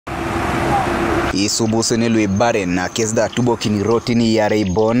Isubusin Ibaren kesda Atubokin Irotin Iyare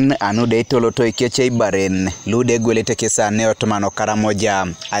bon anude itolo to ikeche Ibaren lude gwelete kesa neo tomano karamoja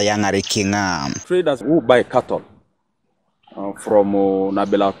ayangari kinga. Traders who buy cattle from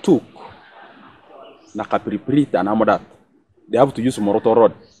Nabela Tuk, Nakapiriprit and Amodat, they have to use Moroto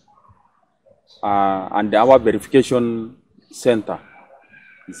Road. And our verification center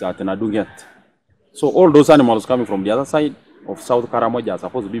is at Nadunget. So all those animals coming from the other side of South Karamoja are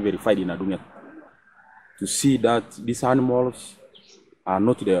supposed to be verified in Nadunget to see that these animals are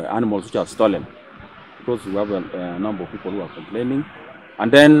not the animals which are stolen, because we have a number of people who are complaining.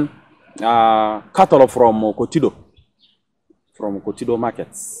 And then cattle from Kotido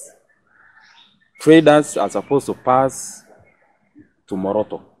markets. Traders are supposed to pass to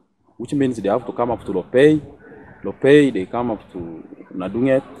Moroto, which means they have to come up to Lopei. Lopei, they come up to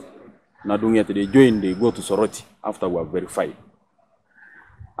Nadunget. Nadunget, they join, they go to Soroti after we have verified.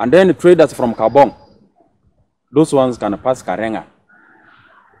 And then the traders from Kabong, those ones can pass Karenga.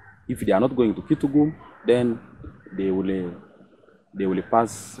 If they are not going to Kitugum, then they will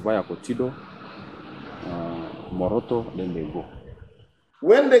pass via Kotido, Moroto, then they go.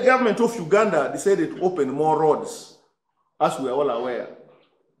 When the government of Uganda decided to open more roads, as we are all aware,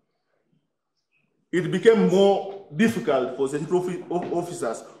 it became more difficult for security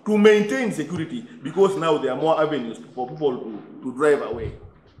officers to maintain security, because now there are more avenues for people to drive away.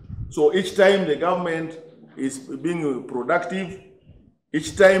 So each time the government is being productive,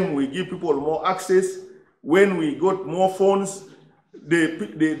 each time we give people more access, when we got more phones,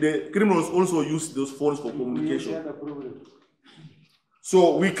 the criminals also use those phones for communication.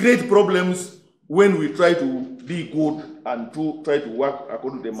 So we create problems when we try to be good and to try to work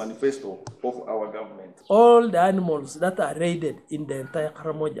according to the manifesto of our government. All the animals that are raided in the entire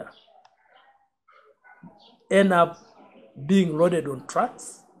Karamoja end up being loaded on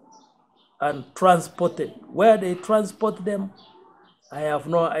trucks and transported. Where they transport them, I have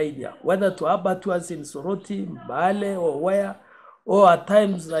no idea. Whether to abattoirs in Soroti, Mbale, or where, or at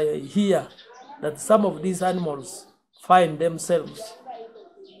times I hear that some of these animals find themselves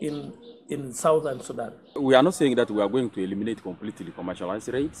in southern Sudan. We are not saying that we are going to eliminate completely commercialized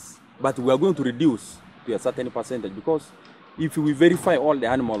rates, but we are going to reduce to a certain percentage, because if we verify all the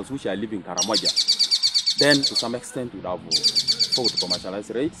animals which are living in Karamoja, then to some extent we have fought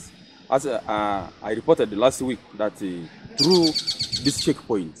commercialized rates. As I reported last week that through these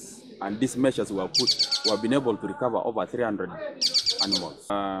checkpoints and these measures we have put, we have been able to recover over 300 animals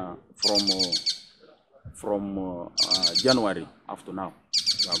from January up to now.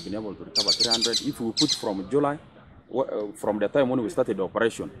 We have been able to recover 300. If we put from July, from the time when we started the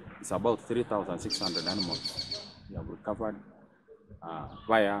operation, it's about 3,600 animals we have recovered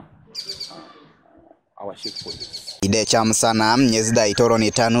via our checkpoints. Ide chamsana mnyezda itoro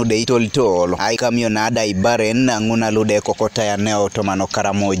ni tanu de itolitolo. Ai kamionada Ibaren anguna lude kokota ya neo tomano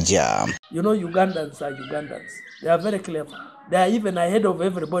Karamoja. You know, Ugandans are Ugandans. They are very clever. They are even ahead of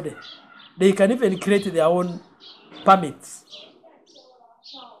everybody. They can even create their own permits.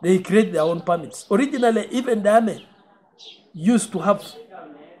 They create their own permits. Originally, even the army used to have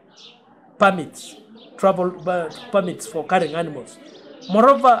permits, travel permits for carrying animals.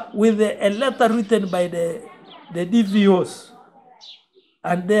 Moreover, with a letter written by the DVOs,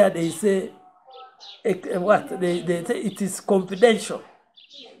 and there they say, what? They say it is confidential.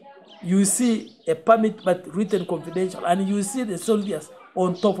 You see a permit but written confidential, and you see the soldiers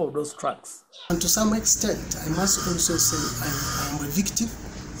on top of those trucks. And to some extent, I must also say I am a victim.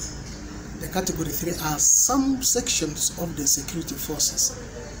 The category 3 are some sections of the security forces,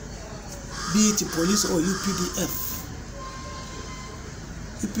 be it police or UPDF.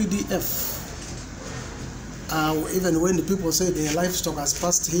 Even when the people say their livestock has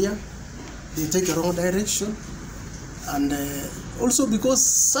passed here, they take a wrong direction. And also because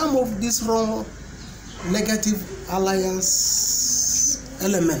some of these wrong negative alliance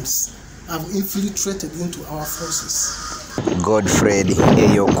elements have infiltrated into our forces. Godfred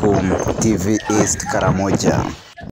Eyokum, TV East Karamoja.